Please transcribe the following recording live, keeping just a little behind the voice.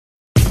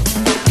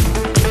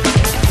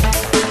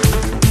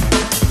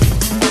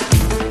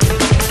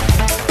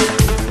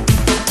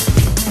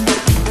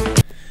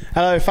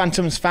Hello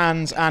Phantoms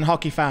fans and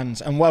hockey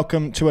fans, and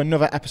welcome to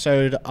another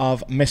episode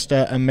of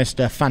Mr. and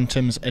Mr.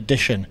 Phantoms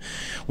Edition.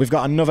 We've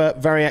got another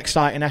very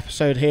exciting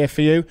episode here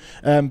for you,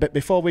 but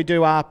before we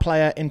do our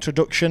player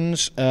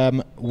introductions,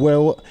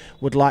 Will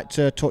would like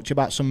to talk to you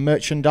about some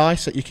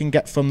merchandise that you can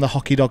get from the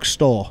Hockey Dog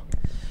store.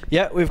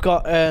 Yeah, we've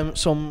got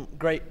some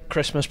great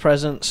Christmas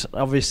presents.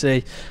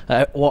 Obviously,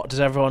 what does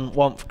everyone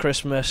want for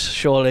Christmas?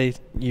 Surely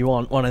you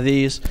want one of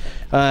these.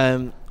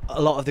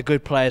 A lot of the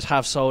good players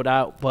have sold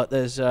out, but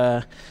there's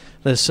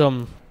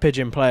some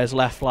pigeon players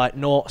left like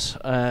Noughts.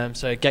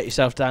 So get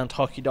yourself down to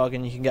Hockey Dog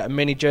and you can get a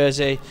mini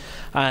jersey.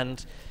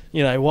 And,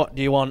 you know, what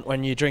do you want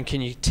when you're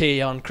drinking your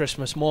tea on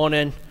Christmas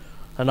morning?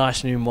 A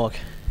nice new mug.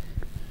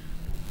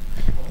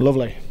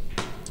 Lovely.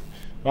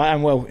 Right,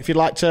 and Will, if you'd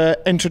like to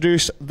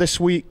introduce this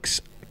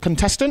week's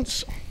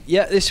contestants.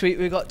 Yeah, this week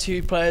we've got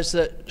two players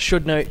that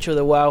should know each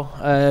other well.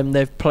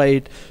 They've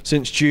played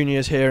since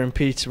juniors here in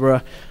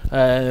Peterborough.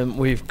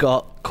 We've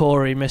got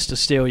Corey, Mr.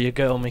 Steal Your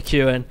Girl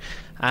McEwen,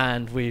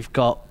 and we've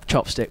got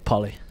Chopstick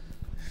Polly.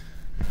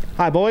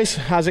 Hi boys,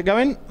 how's it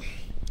going?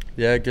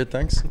 Yeah, good,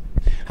 thanks.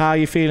 How are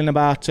you feeling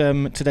about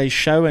today's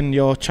show and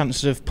your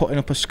chances of putting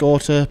up a score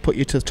to put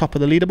you to the top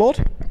of the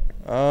leaderboard?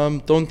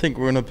 Don't think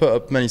we're going to put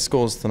up many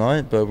scores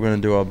tonight, but we're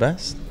going to do our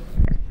best.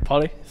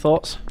 Polly,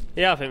 thoughts?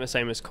 Yeah, I think the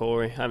same as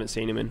Corey. I haven't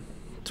seen him in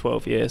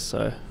 12 years,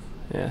 so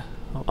yeah,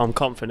 I'm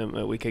confident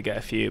that we could get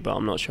a few, but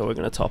I'm not sure we're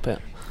going to top it.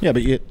 Yeah,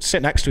 but you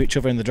sit next to each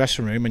other in the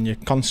dressing room and you're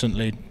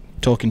constantly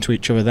talking to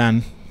each other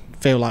then.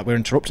 Feel like we're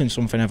interrupting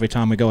something every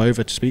time we go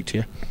over to speak to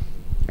you.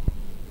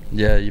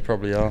 Yeah, you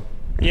probably are.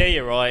 Yeah,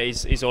 you're right.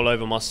 He's all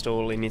over my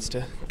stall. He needs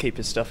to keep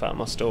his stuff out of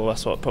my stall.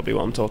 That's probably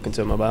what I'm talking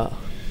to him about.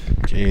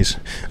 Jeez.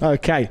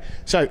 Okay,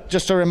 so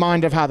just a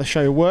reminder of how the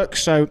show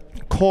works. So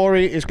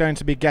Corey is going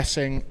to be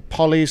guessing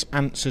Polly's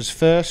answers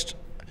first.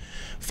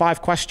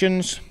 5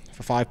 questions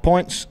for 5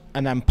 points,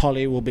 and then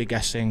Polly will be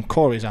guessing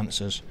Corey's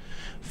answers.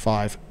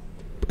 5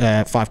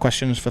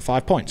 questions for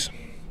 5 points.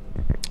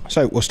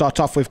 So we'll start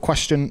off with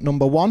question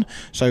number 1.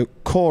 So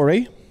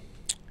Corey,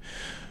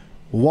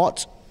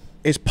 what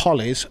is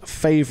Polly's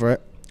favourite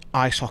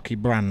ice hockey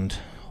brand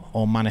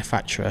or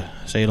manufacturer?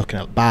 So you're looking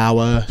at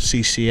Bauer,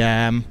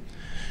 CCM,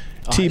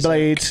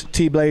 T-Blades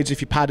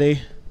if you're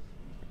Paddy.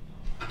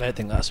 I don't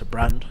think that's a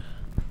brand.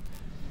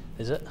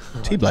 Is it?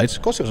 T-Blades,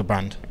 of course it was a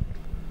brand.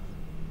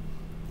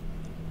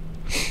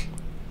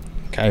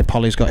 Okay,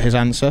 Polly's got his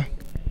answer.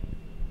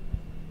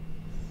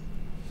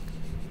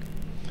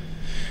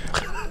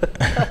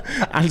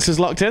 Answer's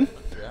locked in?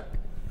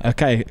 Yeah.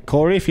 Okay,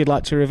 Corey, if you'd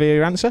like to reveal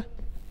your answer.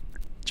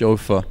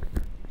 Jofa.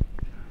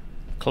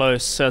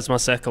 Close. As my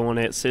second one,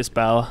 it's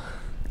Bauer.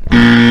 Okay,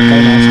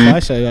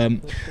 nice try. So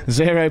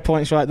 0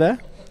 points right there.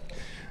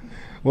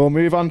 We'll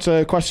move on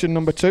to question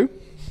number 2.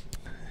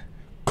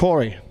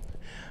 Corey,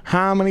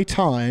 how many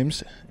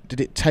times did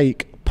it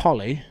take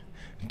Polly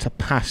to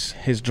pass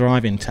his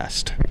driving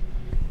test?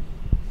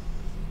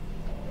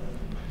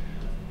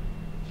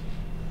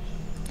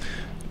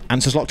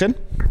 Answers locked in?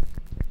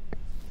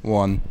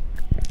 1.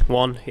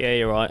 1. Yeah,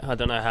 you're right. I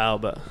don't know how,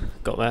 but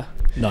got there.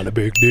 Not a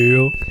big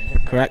deal.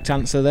 Correct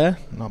answer there.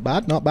 Not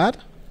bad, not bad.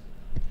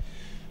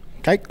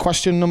 Okay,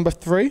 question number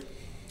 3.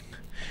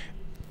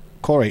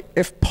 Corey,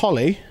 if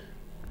Polly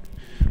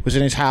was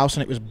in his house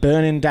and it was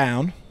burning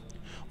down,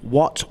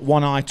 what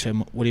one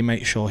item would he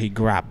make sure he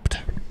grabbed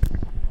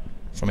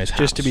from his house?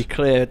 Just to be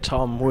clear,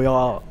 Tom, we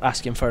are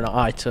asking for an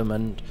item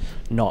and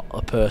not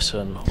a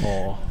person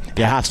or...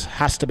 Yeah,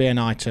 has to be an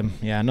item.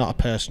 Yeah, not a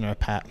person or a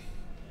pet.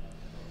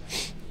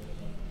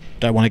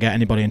 Don't want to get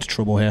anybody into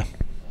trouble here.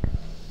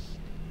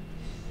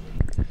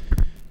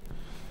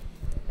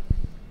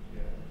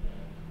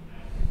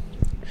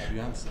 Have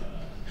you answered?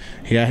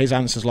 Yeah, his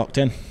answer's locked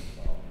in.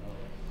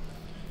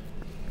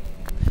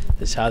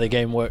 This is how the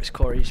game works,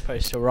 Corey. You're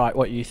supposed to write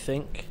what you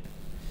think.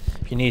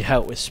 If you need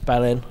help with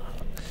spelling,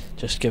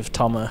 just give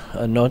Tom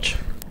a nudge.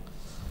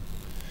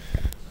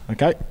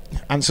 Okay,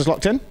 answer's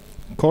locked in.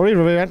 Corey,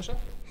 reveal your answer.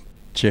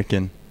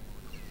 Chicken.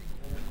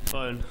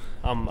 Phone.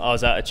 I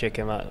was out of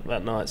chicken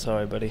that night.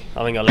 Sorry, buddy.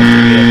 I think I left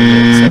it the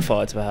other set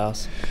fire to the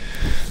house.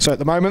 So at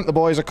the moment, the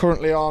boys are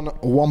currently on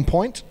 1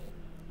 point.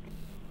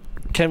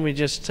 Can we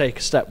just take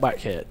a step back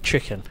here?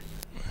 Chicken.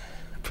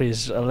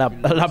 Please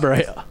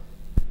elaborate.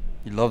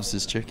 He loves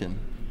his chicken.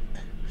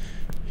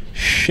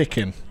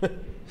 Chicken.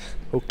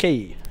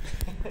 Okay.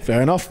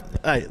 Fair enough.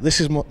 Hey, this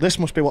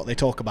must be what they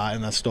talk about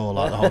in their store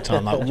like the whole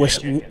time, like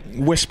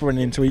whispering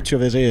into each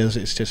other's ears.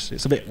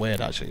 It's a bit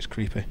weird actually. It's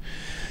creepy.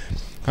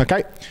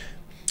 Okay,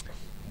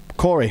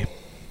 Corey,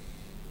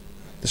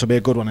 this will be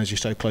a good one as you're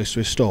so close to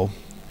his store.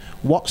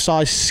 What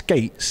size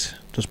skates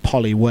does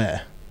Polly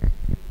wear?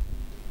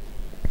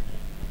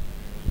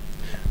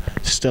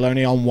 Still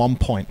only on 1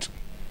 point.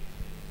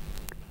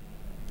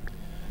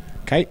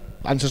 Okay,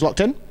 answer's locked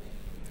in.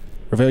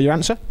 Reveal your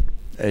answer.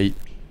 8.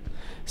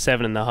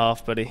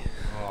 7.5, buddy.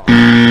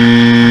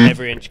 Oh.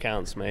 Every inch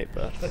counts, mate,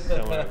 but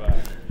don't worry about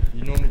it.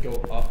 You normally go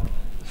up.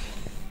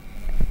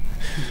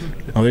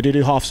 Oh, they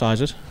do half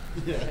sizes.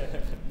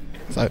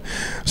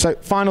 So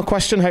final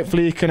question.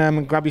 Hopefully you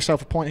can grab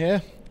yourself a point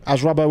here.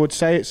 as Robbo would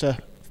say, it's a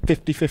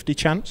 50-50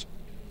 chance.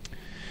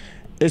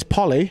 Is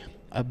Polly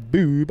a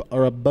boob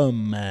or a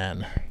bum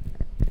man?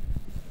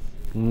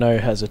 No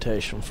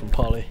hesitation from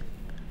Polly.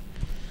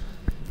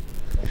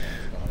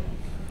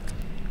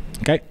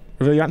 Okay,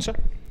 reveal your answer.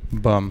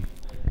 Bum.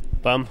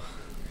 Bum.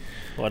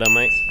 Well done,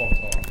 mate.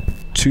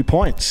 2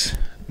 points.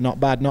 Not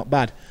bad, not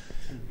bad.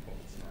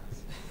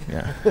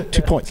 Yeah,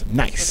 2 points.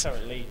 Nice.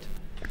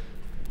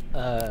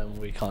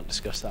 We can't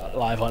discuss that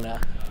live on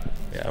air.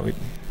 Yeah, We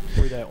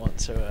don't want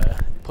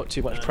to put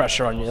too much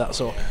pressure on you, that's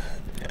all.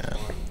 yeah.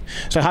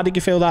 So how did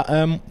you feel that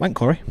went,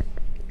 Corey?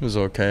 It was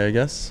okay, I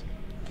guess.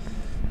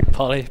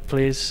 Polly,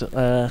 please,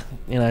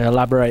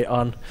 elaborate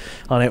on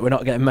it. We're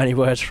not getting many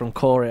words from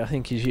Corey. I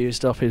think he's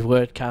used up his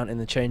word count in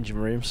the changing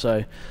room.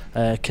 So,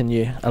 can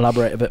you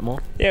elaborate a bit more?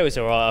 Yeah, it was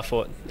alright. I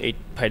thought he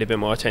paid a bit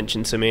more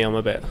attention to me. I'm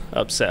a bit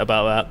upset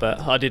about that,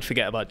 but I did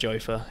forget about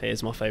Jofa. It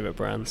is my favourite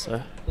brand,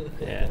 so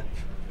yeah.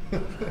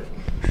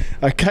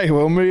 Okay,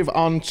 we'll move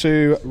on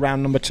to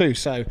round number 2.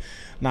 So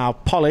now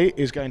Polly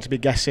is going to be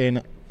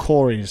guessing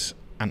Corey's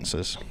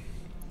answers.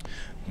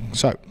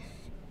 So,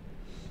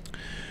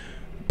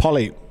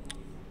 Polly,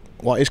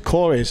 what is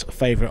Corey's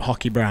favourite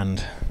hockey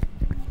brand?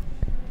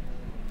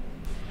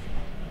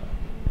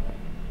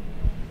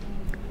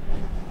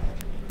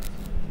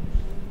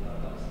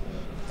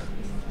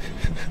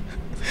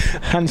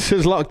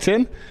 Answers locked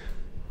in?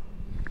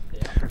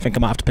 I think I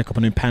might have to pick up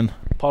a new pen.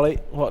 Polly,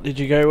 what did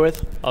you go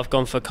with? I've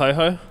gone for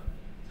Coho.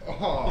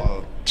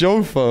 Oh,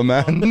 Jofa,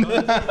 man.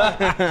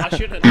 I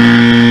shouldn't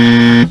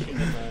have.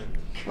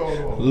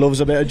 Loves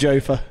a bit of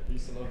Jofa.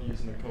 Used to love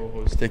using a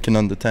Coho sticking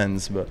under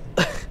 10s, but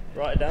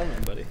Write it down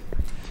then, buddy.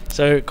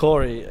 So,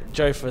 Corey,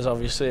 Jofa is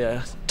obviously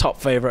a top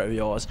favourite of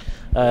yours.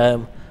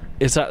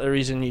 Is that the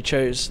reason you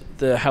chose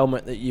the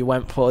helmet that you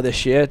went for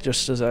this year,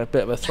 just as a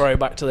bit of a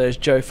throwback to those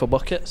Jofa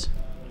buckets?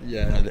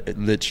 yeah, it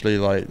literally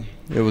like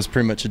it was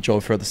pretty much a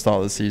Jofa at the start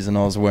of the season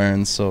I was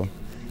wearing, so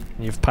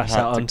You've passed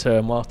that on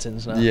to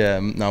Martins now. yeah,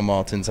 now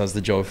Martins has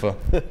the Jofa.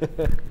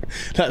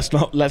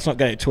 let's not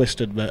get it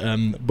twisted, but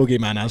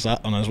Boogeyman has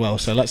that on as well.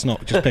 So let's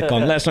not just pick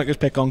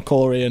on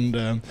Corey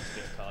and.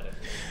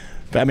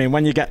 But I mean,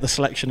 when you get the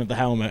selection of the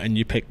helmet and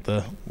you pick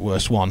the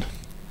worst one,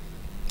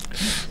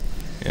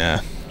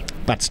 yeah,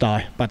 bad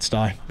style. But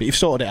you've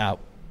sorted it out.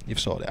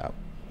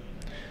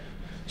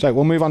 So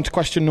we'll move on to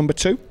question number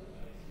 2.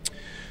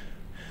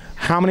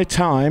 How many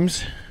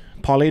times,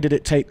 Polly, did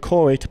it take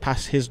Corey to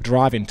pass his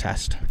driving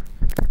test?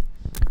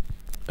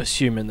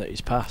 Assuming that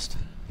he's passed.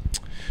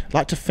 I'd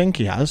like to think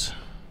he has.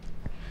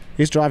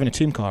 He's driving a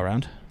team car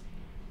around.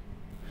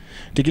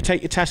 Did you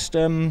take your test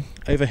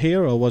over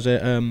here, or was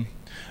it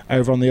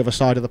over on the other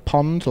side of the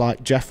pond,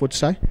 like Jeff would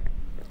say?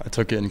 I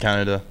took it in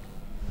Canada.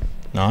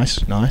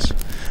 Nice.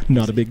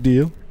 Not a big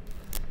deal.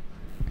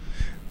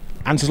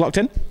 Answers locked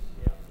in?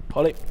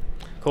 Polly?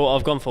 Cool,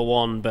 I've gone for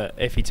 1, but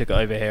if he took it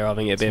over here, I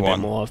think it'd be a bit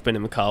more. I've been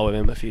in the car with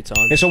him a few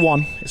times. It's a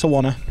 1. It's a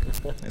oneer.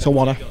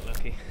 Got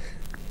lucky.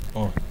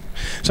 Oh.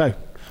 So,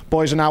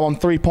 boys are now on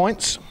 3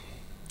 points.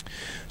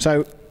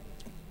 So,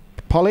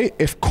 Polly,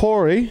 if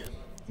Corey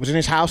was in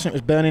his house and it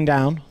was burning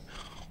down,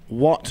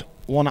 what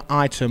one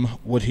item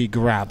would he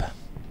grab?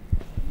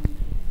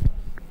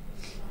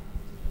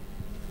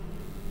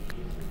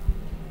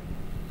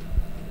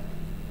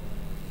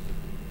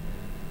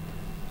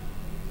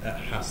 It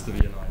has to be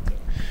an item.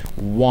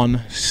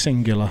 One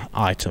singular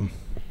item.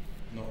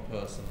 Not a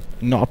person.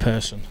 Not a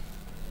person. Did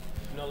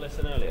you not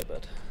listen earlier,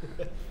 bud?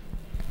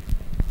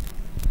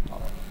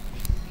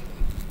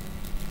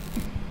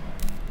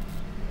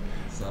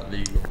 Is that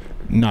legal?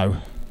 No.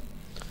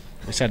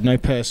 We said no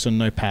person,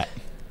 no pet.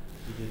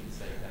 You didn't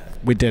say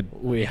that. We did.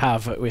 We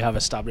have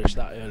established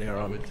that earlier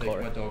I on, would take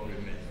Corey. my dog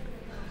with me.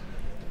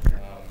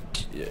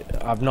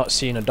 I've not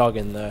seen a dog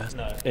in No.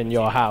 in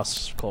your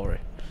house, Corey.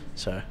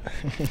 So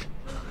I'm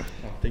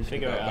thinking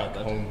Figure it about out,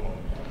 back bud. home.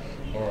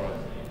 Alright.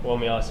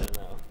 Warm me ice in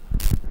now.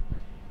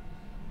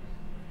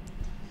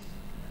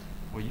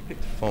 Well, you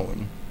picked the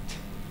phone.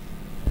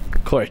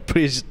 Corey,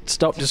 please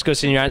stop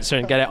discussing your answer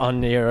and get it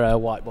on your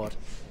whiteboard.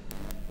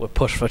 We're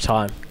pushed for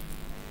time.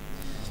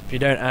 If you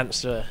don't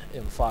answer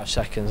in 5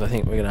 seconds, I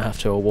think we're going to have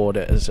to award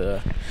it as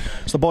a...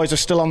 So the boys are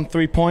still on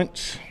 3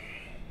 points.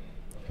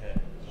 Okay,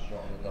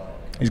 shot in the dark.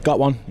 He's got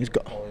one. He's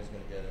got... Corey's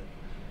gonna get it.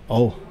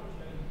 Oh.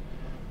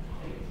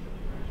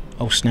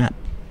 Oh, snap.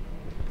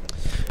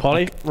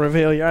 Polly,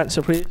 reveal your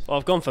answer, please. Well,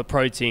 I've gone for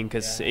protein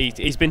because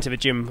he's been to the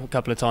gym a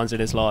couple of times in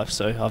his life,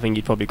 so I think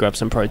he'd probably grab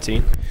some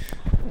protein.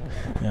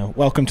 Yeah,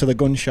 welcome to the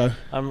gun show.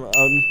 I'm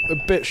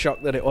a bit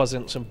shocked that it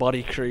wasn't some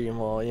body cream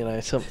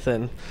or,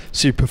 something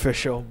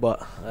superficial,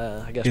 but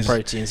I guess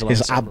protein's along the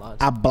His same lines.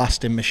 ab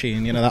blasting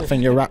machine, that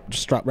thing you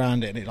strap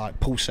round it and it like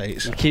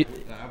pulsates.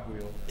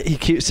 He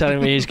keeps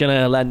telling me he's going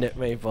to lend it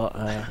me, but,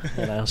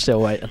 I'm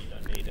still waiting. You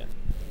don't need it.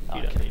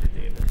 You don't need it,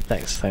 do you?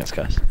 Thanks,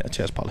 guys. Yeah,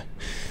 cheers, Polly.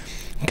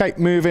 Okay,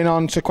 moving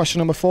on to question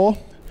number 4.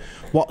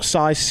 What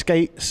size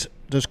skates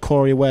does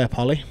Corey wear,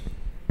 Polly?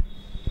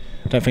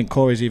 I don't think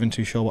Corey's even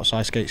too sure what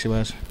size skates he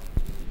wears.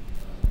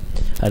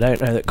 I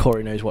don't know that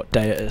Corey knows what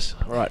day it is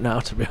right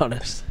now, to be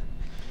honest.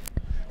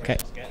 Okay.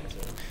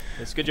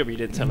 It's a good job you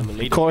didn't tell him the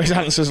leader. Corey's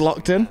answer's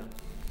locked in.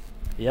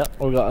 Yep,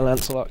 we've got an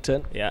answer locked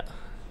in. Yeah.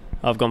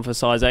 I've gone for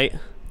size 8.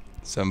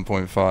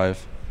 7.5.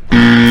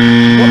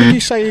 What did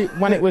you say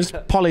when it was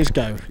Polly's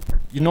go?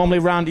 You normally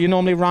round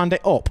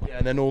it up. Yeah,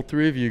 and then all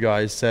three of you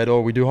guys said,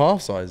 "Oh, we do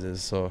half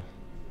sizes." So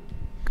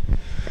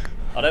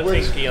I don't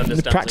think he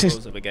understands the practice-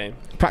 rules of a game.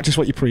 Practice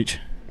what you preach.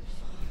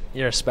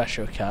 You're a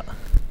special cat.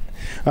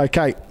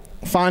 Okay,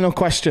 final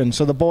question.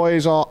 So the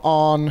boys are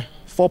on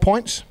 4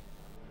 points.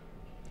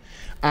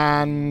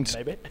 And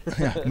Maybe.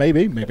 yeah,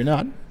 maybe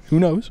not. Who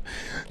knows?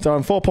 So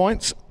on 4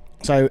 points.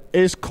 So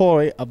is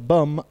Corey a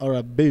bum or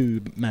a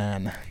boob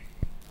man?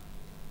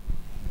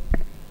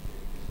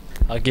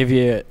 I'll give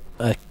you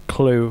a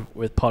clue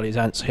with Polly's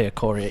answer here,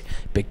 Corey. It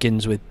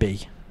begins with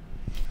B.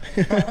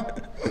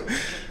 Got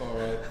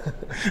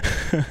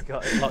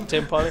it locked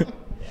in, Polly?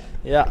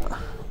 Yeah.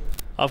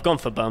 I've gone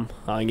for bum.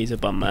 I think he's a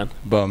bum man.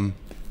 bum.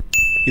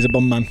 He's a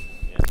bum man.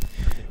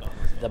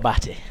 The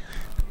Batty.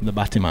 The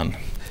Batty man.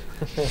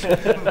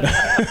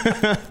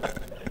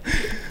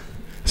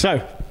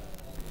 So,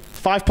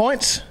 5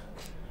 points.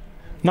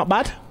 Not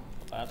bad.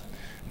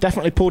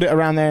 Definitely pulled it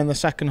around there in the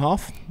second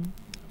half.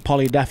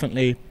 Polly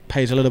definitely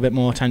pays a little bit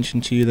more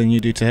attention to you than you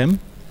do to him.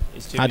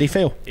 How do you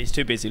feel? He's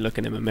too busy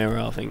looking in the mirror,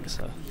 I think,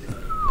 so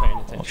paying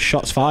attention.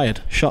 Shots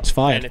fired. Shots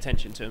Paying fired.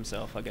 attention to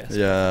himself, I guess.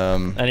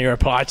 Yeah, Any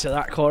reply to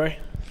that, Corey?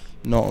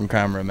 not on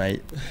camera,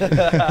 mate.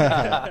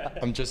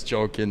 I'm just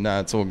joking.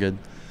 Nah, it's all good.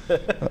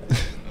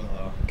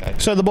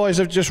 So the boys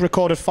have just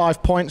recorded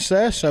 5 points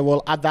there, so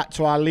we'll add that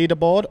to our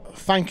leaderboard.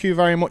 Thank you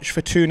very much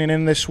for tuning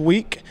in this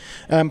week.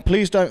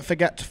 Please don't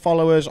forget to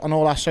follow us on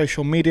all our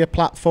social media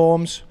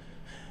platforms,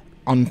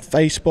 on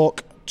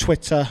Facebook,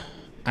 Twitter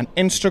and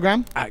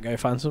Instagram. At Go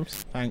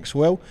Phantoms. Thanks,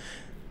 Will.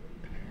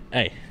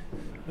 Hey.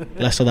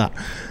 Less of that.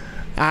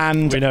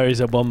 And We know he's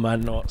a bum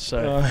man, not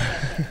so.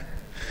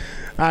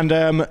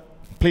 and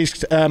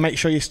please make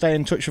sure you stay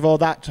in touch with all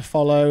that to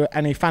follow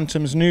any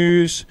Phantoms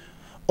news,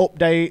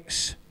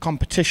 updates,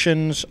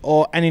 competitions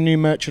or any new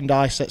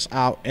merchandise that's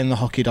out in the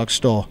Hockey Dog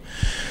store.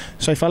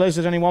 So fellas,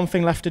 there's only one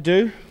thing left to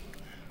do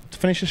to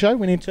finish the show.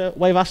 We need to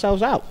wave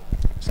ourselves out.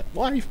 So,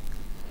 wave.